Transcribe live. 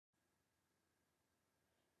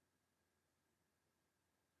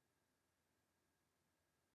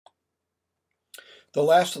The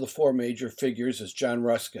last of the four major figures is John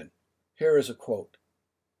Ruskin. Here is a quote.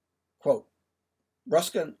 Quote,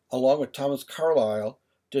 Ruskin, along with Thomas Carlyle,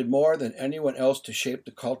 did more than anyone else to shape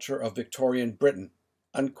the culture of Victorian Britain.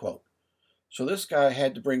 Unquote. So this guy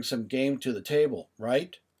had to bring some game to the table,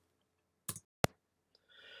 right?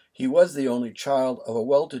 He was the only child of a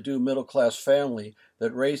well-to-do middle-class family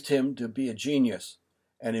that raised him to be a genius,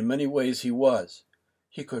 and in many ways he was.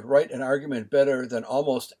 He could write an argument better than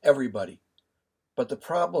almost everybody. But the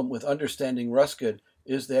problem with understanding Ruskin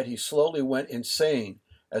is that he slowly went insane,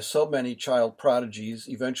 as so many child prodigies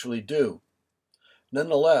eventually do.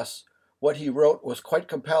 Nonetheless, what he wrote was quite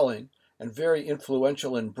compelling and very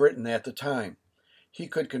influential in Britain at the time. He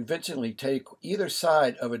could convincingly take either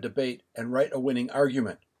side of a debate and write a winning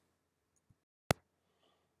argument.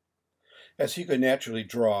 As he could naturally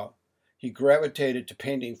draw, he gravitated to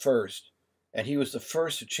painting first, and he was the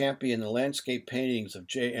first to champion the landscape paintings of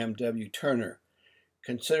J.M.W. Turner,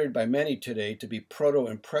 considered by many today to be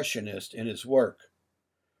proto-impressionist in his work.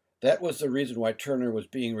 That was the reason why Turner was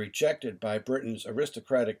being rejected by Britain's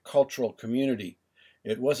aristocratic cultural community.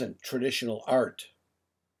 It wasn't traditional art.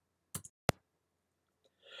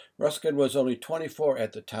 Ruskin was only 24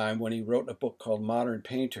 at the time when he wrote a book called Modern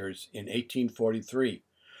Painters in 1843,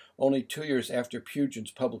 only 2 years after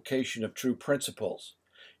Pugin's publication of True Principles,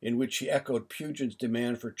 in which he echoed Pugin's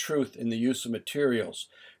demand for truth in the use of materials,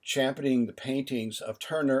 championing the paintings of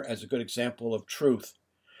Turner as a good example of truth.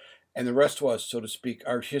 And the rest was, so to speak,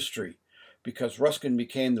 art history, because Ruskin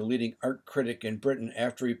became the leading art critic in Britain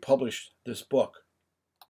after he published this book.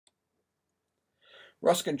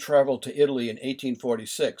 Ruskin traveled to Italy in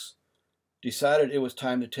 1846, decided it was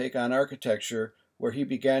time to take on architecture, where he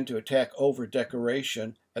began to attack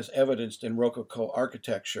over-decoration as evidenced in Rococo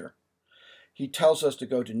architecture. He tells us to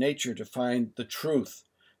go to nature to find the truth,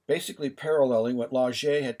 basically paralleling what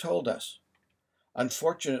Laget had told us.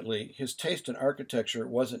 Unfortunately, his taste in architecture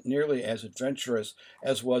wasn't nearly as adventurous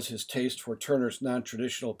as was his taste for Turner's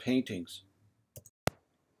non-traditional paintings.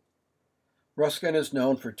 Ruskin is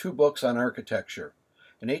known for 2 books on architecture.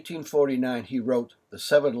 In 1849, he wrote The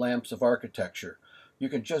 7 Lamps of Architecture. You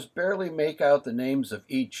can just barely make out the names of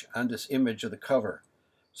each on this image of the cover.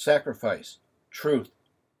 Sacrifice, truth,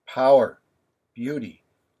 power, beauty,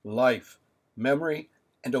 life, memory,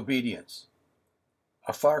 and obedience.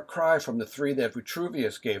 A far cry from the 3 that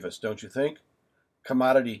Vitruvius gave us, don't you think?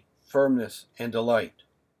 Commodity, firmness, and delight.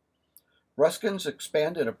 Ruskin's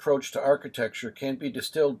expanded approach to architecture can be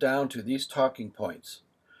distilled down to these talking points.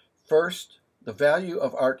 First, the value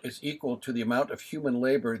of art is equal to the amount of human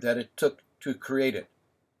labor that it took to create it.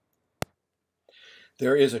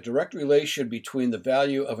 There is a direct relation between the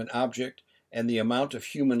value of an object and the amount of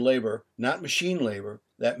human labor, not machine labor,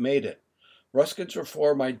 that made it. Ruskin's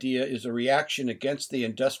reform idea is a reaction against the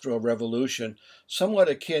Industrial Revolution, somewhat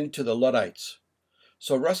akin to the Luddites.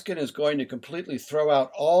 So Ruskin is going to completely throw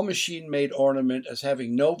out all machine-made ornament as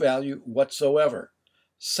having no value whatsoever.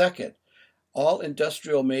 Second, all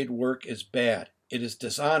industrial-made work is bad. It is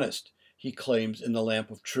dishonest, he claims in The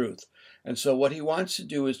Lamp of Truth. And so what he wants to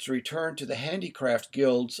do is to return to the handicraft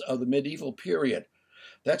guilds of the medieval period.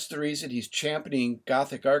 That's the reason he's championing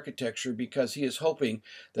Gothic architecture, because he is hoping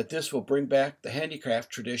that this will bring back the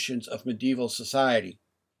handicraft traditions of medieval society.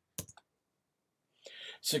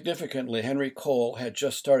 Significantly, Henry Cole had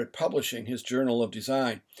just started publishing his Journal of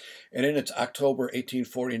Design, and in its October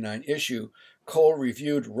 1849 issue, Cole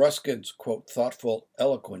reviewed Ruskin's, quote, thoughtful,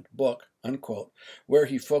 eloquent book, unquote, where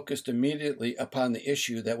he focused immediately upon the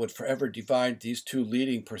issue that would forever divide these 2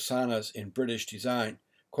 leading personas in British design.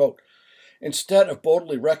 Quote, instead of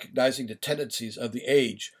boldly recognizing the tendencies of the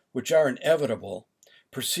age, which are inevitable,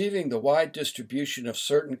 perceiving the wide distribution of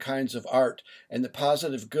certain kinds of art and the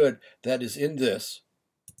positive good that is in this,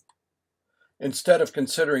 instead of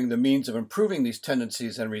considering the means of improving these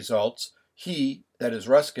tendencies and results, he, that is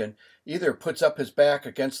Ruskin, either puts up his back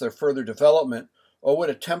against their further development or would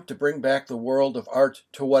attempt to bring back the world of art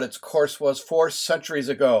to what its course was 4 centuries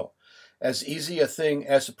ago. As easy a thing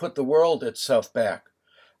as to put the world itself back.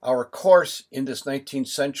 Our course in this 19th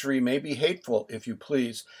century may be hateful, if you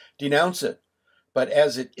please. Denounce it. But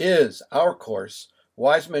as it is our course,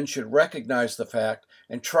 wise men should recognize the fact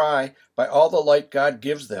and try, by all the light God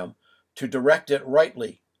gives them, to direct it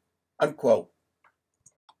rightly. Unquote.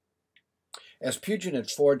 As Pugin had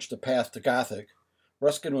forged the path to Gothic,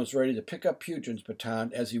 Ruskin was ready to pick up Pugin's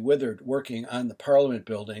baton as he withered working on the Parliament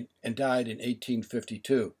building and died in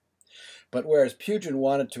 1852. But whereas Pugin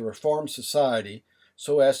wanted to reform society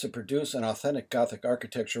so as to produce an authentic Gothic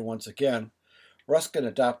architecture once again, Ruskin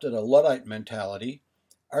adopted a Luddite mentality,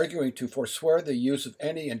 arguing to forswear the use of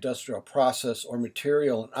any industrial process or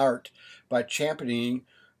material in art by championing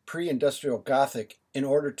pre-industrial Gothic in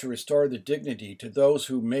order to restore the dignity to those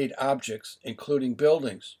who made objects, including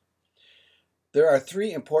buildings. There are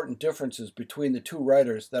three important differences between the two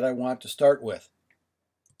writers that I want to start with.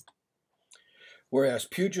 Whereas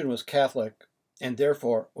Pugin was Catholic and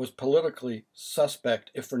therefore was politically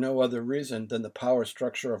suspect if for no other reason than the power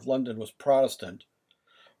structure of London was Protestant,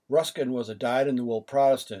 Ruskin was a dyed-in-the-wool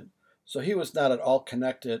Protestant, so he was not at all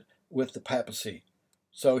connected with the papacy.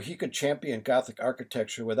 So he could champion Gothic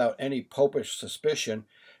architecture without any popish suspicion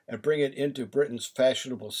and bring it into Britain's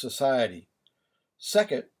fashionable society.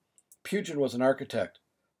 Second, Pugin was an architect.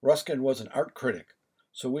 Ruskin was an art critic,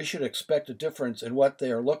 so we should expect a difference in what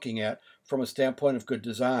they are looking at from a standpoint of good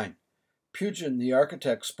design. Pugin, the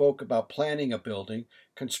architect, spoke about planning a building,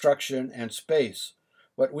 construction, and space,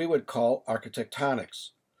 what we would call architectonics.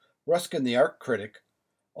 Ruskin, the art critic,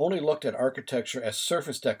 only looked at architecture as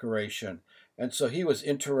surface decoration, and so he was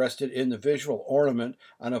interested in the visual ornament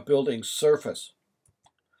on a building's surface.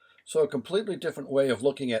 So a completely different way of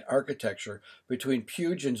looking at architecture between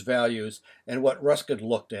Pugin's values and what Ruskin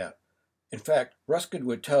looked at. In fact, Ruskin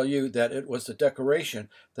would tell you that it was the decoration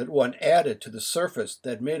that one added to the surface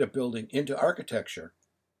that made a building into architecture.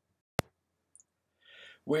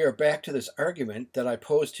 We are back to this argument that I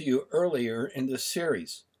posed to you earlier in this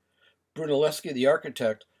series. Brunelleschi, the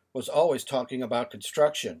architect, was always talking about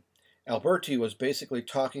construction. Alberti was basically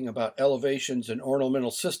talking about elevations and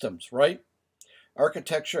ornamental systems, right?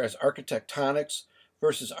 Architecture as architectonics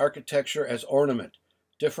versus architecture as ornament.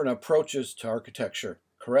 Different approaches to architecture,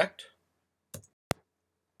 correct?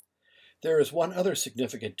 There is one other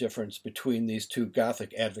significant difference between these two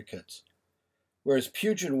Gothic advocates. Whereas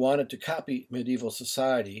Pugin wanted to copy medieval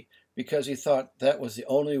society because he thought that was the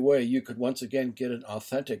only way you could once again get an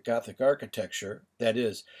authentic Gothic architecture, that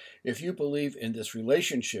is, if you believe in this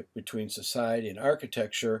relationship between society and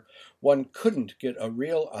architecture, one couldn't get a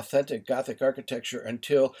real authentic Gothic architecture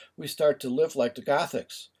until we start to live like the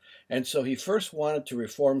Gothics. And so he first wanted to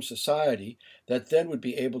reform society that then would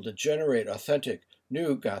be able to generate authentic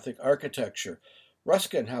new Gothic architecture.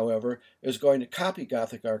 Ruskin, however, is going to copy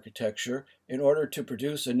Gothic architecture in order to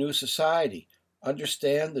produce a new society.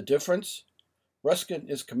 Understand the difference? Ruskin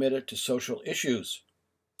is committed to social issues.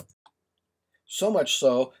 So much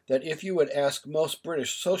so that if you would ask most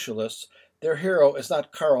British socialists, their hero is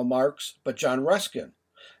not Karl Marx, but John Ruskin,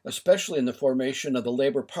 especially in the formation of the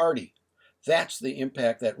Labour Party. That's the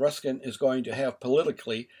impact that Ruskin is going to have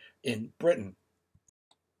politically in Britain.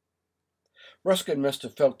 Ruskin must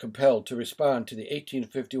have felt compelled to respond to the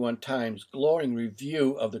 1851 Times glowing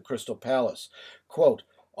review of the Crystal Palace. Quote,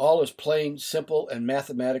 "All is plain, simple, and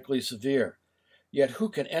mathematically severe. Yet who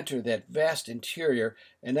can enter that vast interior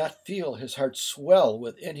and not feel his heart swell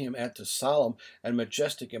within him at the solemn and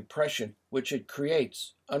majestic impression which it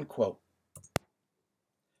creates?" Unquote.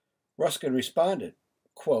 Ruskin responded,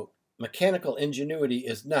 quote, "Mechanical ingenuity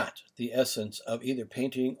is not the essence of either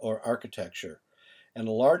painting or architecture, and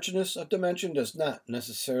largeness of dimension does not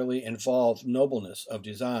necessarily involve nobleness of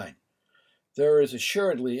design. There is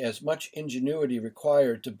assuredly as much ingenuity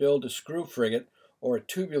required to build a screw frigate or a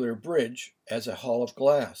tubular bridge as a hall of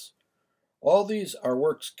glass. All these are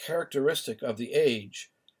works characteristic of the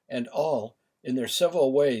age, and all, in their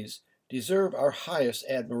several ways, deserve our highest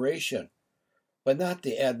admiration, but not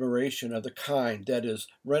the admiration of the kind that is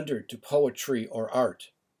rendered to poetry or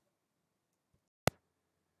art."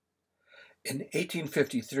 In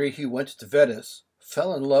 1853, he went to Venice,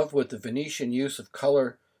 fell in love with the Venetian use of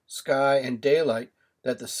color, sky, and daylight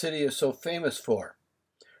that the city is so famous for.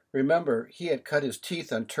 Remember, he had cut his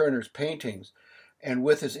teeth on Turner's paintings, and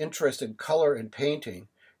with his interest in color and painting,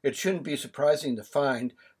 it shouldn't be surprising to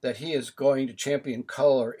find that he is going to champion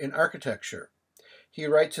color in architecture. He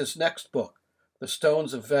writes his next book, The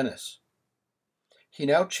Stones of Venice. He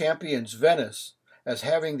now champions Venice as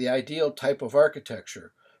having the ideal type of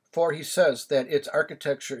architecture, for he says that its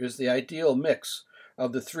architecture is the ideal mix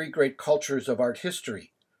of the three great cultures of art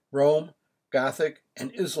history, Rome, Gothic,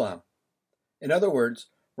 and Islam. In other words,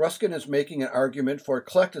 Ruskin is making an argument for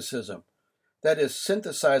eclecticism, that is,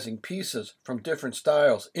 synthesizing pieces from different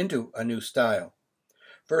styles into a new style,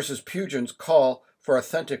 versus Pugin's call for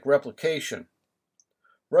authentic replication.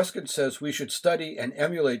 Ruskin says we should study and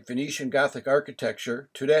emulate Venetian Gothic architecture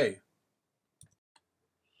today.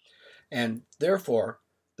 And therefore,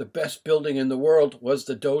 the best building in the world was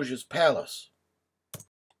the Doge's palace.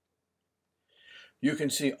 You can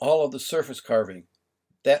see all of the surface carving.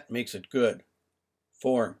 That makes it good.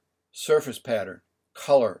 Form, surface pattern,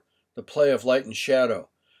 color, the play of light and shadow.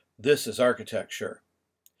 This is architecture.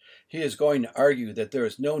 He is going to argue that there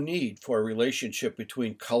is no need for a relationship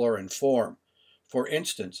between color and form. For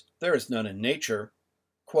instance, there is none in nature.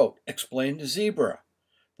 Quote, explain the zebra.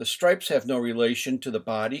 The stripes have no relation to the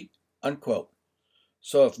body, unquote.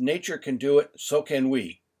 So if nature can do it, so can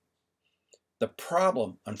we. The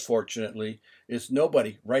problem, unfortunately, is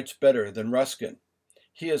nobody writes better than Ruskin.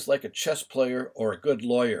 He is like a chess player or a good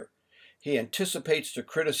lawyer. He anticipates the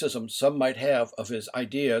criticism some might have of his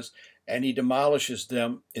ideas, and he demolishes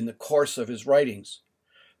them in the course of his writings.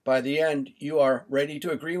 By the end, you are ready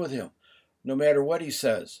to agree with him, no matter what he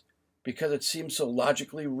says, because it seems so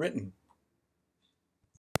logically written.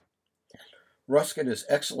 Ruskin is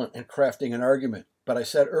excellent in crafting an argument, but I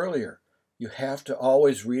said earlier, you have to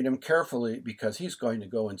always read him carefully because he's going to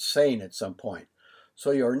go insane at some point.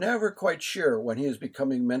 So you're never quite sure when he is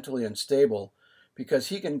becoming mentally unstable because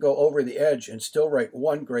he can go over the edge and still write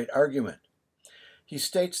one great argument. He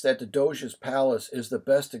states that the Doge's Palace is the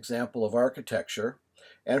best example of architecture,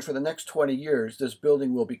 and for the next 20 years this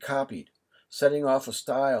building will be copied, setting off a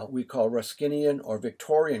style we call Ruskinian or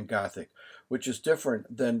Victorian Gothic, which is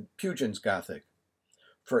different than Pugin's Gothic.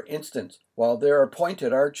 For instance, while there are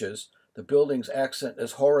pointed arches, the building's accent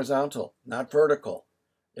is horizontal, not vertical.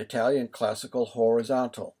 Italian classical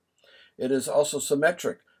horizontal. It is also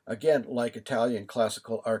symmetric, again like Italian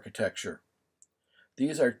classical architecture.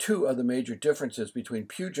 These are two of the major differences between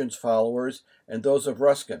Pugin's followers and those of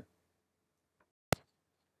Ruskin.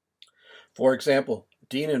 For example,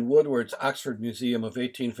 Dean and Woodward's Oxford Museum of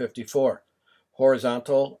 1854,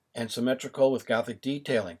 horizontal and symmetrical with Gothic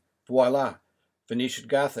detailing. Voila, Venetian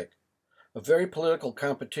Gothic. A very political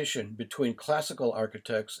competition between classical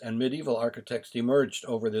architects and medieval architects emerged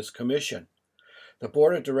over this commission. The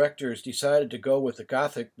board of directors decided to go with the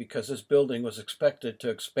Gothic because this building was expected to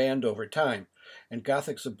expand over time, and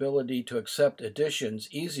Gothic's ability to accept additions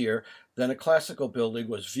easier than a classical building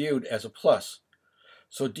was viewed as a plus.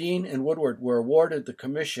 So Dean and Woodward were awarded the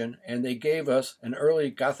commission, and they gave us an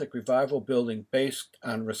early Gothic revival building based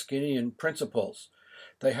on Ruskinian principles.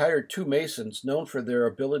 They hired two masons known for their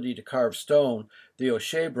ability to carve stone, the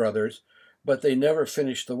O'Shea brothers, but they never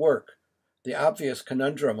finished the work. The obvious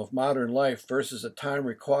conundrum of modern life versus the time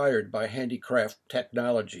required by handicraft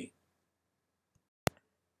technology.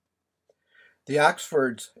 The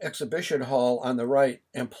Oxford's exhibition hall on the right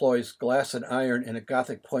employs glass and iron in a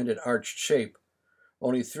Gothic pointed arched shape,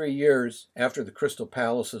 only 3 years after the Crystal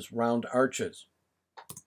Palace's round arches.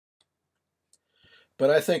 But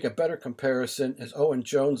I think a better comparison is Owen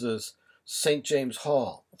Jones's St. James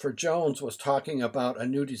Hall, for Jones was talking about a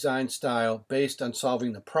new design style based on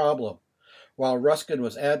solving the problem, while Ruskin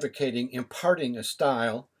was advocating imparting a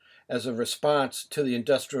style as a response to the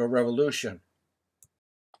Industrial Revolution.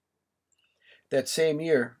 That same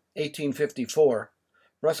year, 1854,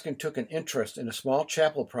 Ruskin took an interest in a small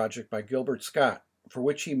chapel project by Gilbert Scott, for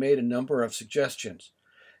which he made a number of suggestions.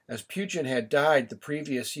 As Pugin had died the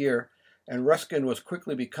previous year, and Ruskin was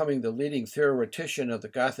quickly becoming the leading theoretician of the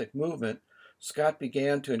Gothic movement, Scott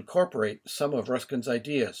began to incorporate some of Ruskin's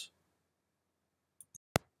ideas.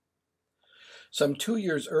 Some 2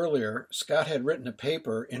 years earlier, Scott had written a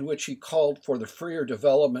paper in which he called for the freer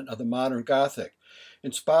development of the modern Gothic,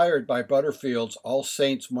 inspired by Butterfield's All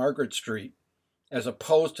Saints Margaret Street, as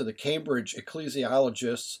opposed to the Cambridge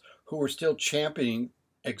ecclesiologists who were still championing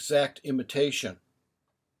exact imitation.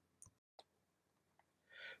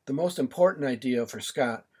 The most important idea for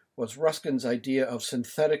Scott was Ruskin's idea of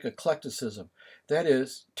synthetic eclecticism, that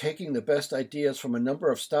is, taking the best ideas from a number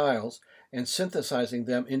of styles and synthesizing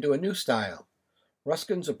them into a new style.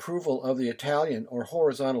 Ruskin's approval of the Italian or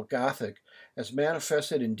horizontal Gothic, as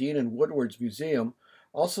manifested in Dean and Woodward's museum,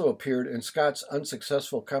 also appeared in Scott's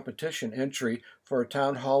unsuccessful competition entry for a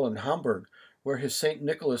town hall in Hamburg, where his St.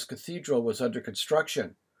 Nicholas Cathedral was under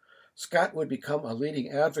construction. Scott would become a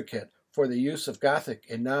leading advocate for the use of Gothic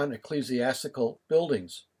in non-ecclesiastical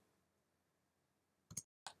buildings.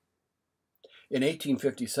 In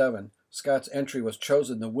 1857, Scott's entry was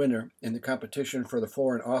chosen the winner in the competition for the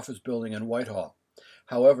Foreign Office building in Whitehall.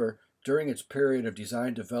 However, during its period of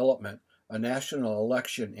design development, a national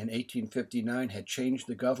election in 1859 had changed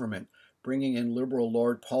the government, bringing in Liberal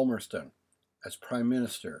Lord Palmerston as Prime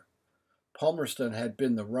Minister. Palmerston had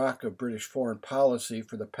been the rock of British foreign policy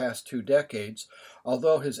for the past 2 decades,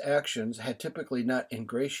 although his actions had typically not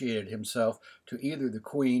ingratiated himself to either the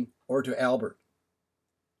Queen or to Albert.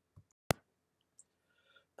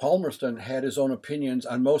 Palmerston had his own opinions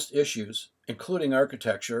on most issues, including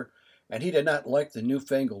architecture, and he did not like the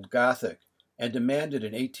newfangled Gothic, and demanded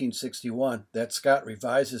in 1861 that Scott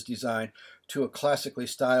revise his design to a classically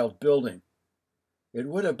styled building. It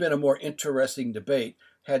would have been a more interesting debate,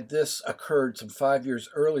 had this occurred some 5 years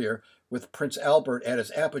earlier with Prince Albert at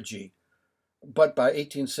his apogee. But by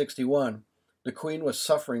 1861, the Queen was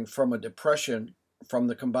suffering from a depression from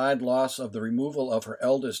the combined loss of the removal of her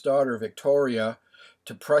eldest daughter, Victoria,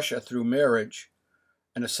 to Prussia through marriage,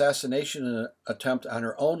 an assassination attempt on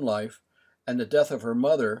her own life, and the death of her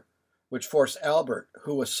mother, which forced Albert,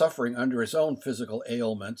 who was suffering under his own physical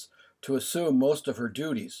ailments, to assume most of her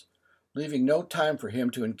duties, leaving no time for him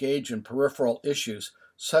to engage in peripheral issues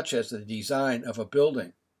such as the design of a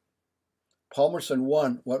building. Palmerston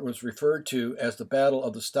won what was referred to as the Battle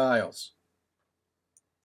of the Styles.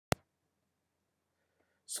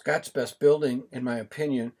 Scott's best building, in my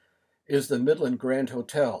opinion, is the Midland Grand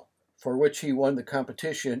Hotel, for which he won the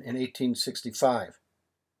competition in 1865.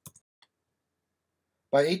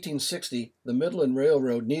 By 1860, the Midland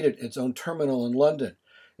Railroad needed its own terminal in London.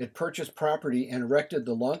 It purchased property and erected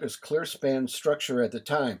the longest clear-span structure at the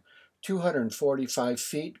time, 245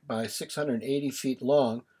 feet by 680 feet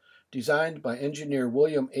long, designed by engineer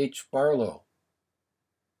William H. Barlow.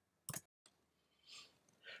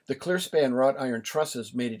 The clear-span wrought iron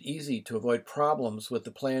trusses made it easy to avoid problems with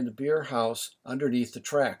the planned beer house underneath the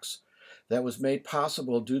tracks. That was made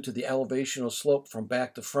possible due to the elevational slope from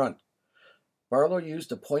back to front. Barlow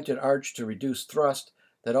used a pointed arch to reduce thrust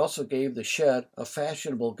that also gave the shed a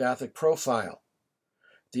fashionable Gothic profile.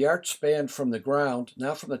 The arch spanned from the ground,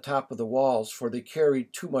 not from the top of the walls, for they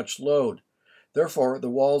carried too much load. Therefore, the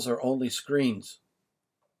walls are only screens.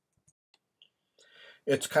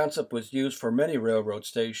 Its concept was used for many railroad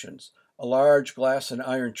stations. A large glass and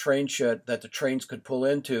iron train shed that the trains could pull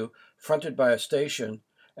into, fronted by a station,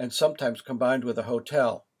 and sometimes combined with a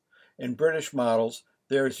hotel. In British models,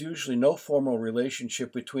 there is usually no formal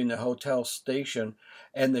relationship between the hotel station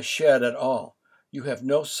and the shed at all. You have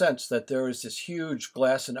no sense that there is this huge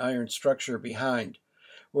glass and iron structure behind,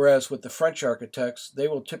 whereas with the French architects, they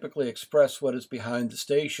will typically express what is behind the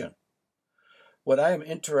station. What I am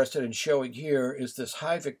interested in showing here is this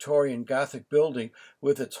high Victorian Gothic building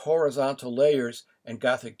with its horizontal layers and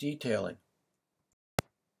Gothic detailing,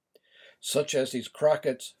 such as these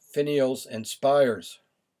crockets, finials, and spires.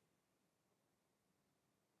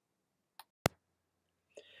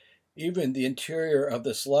 Even the interior of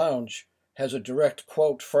this lounge has a direct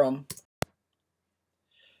quote from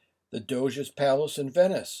the Doge's Palace in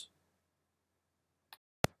Venice.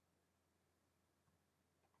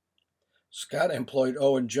 Scott employed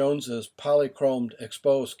Owen Jones's polychromed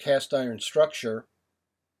exposed cast iron structure.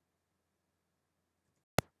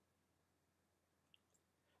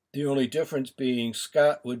 The only difference being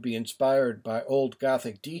Scott would be inspired by old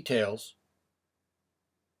Gothic details,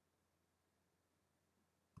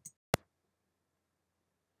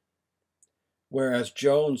 whereas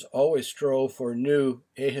Jones always strove for new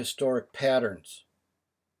ahistoric patterns.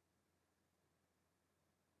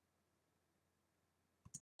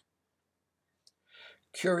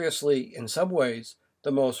 Curiously, in some ways,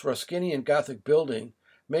 the most Ruskinian Gothic building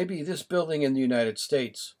may be this building in the United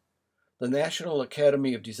States, the National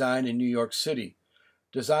Academy of Design in New York City,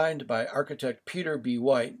 designed by architect Peter B.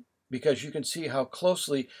 White, because you can see how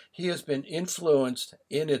closely he has been influenced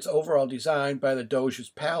in its overall design by the Doge's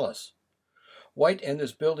Palace. White and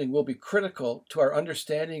this building will be critical to our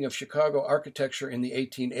understanding of Chicago architecture in the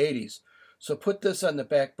 1880s, so put this on the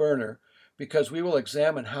back burner, because we will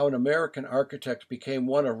examine how an American architect became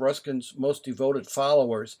one of Ruskin's most devoted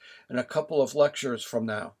followers in a couple of lectures from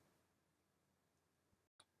now.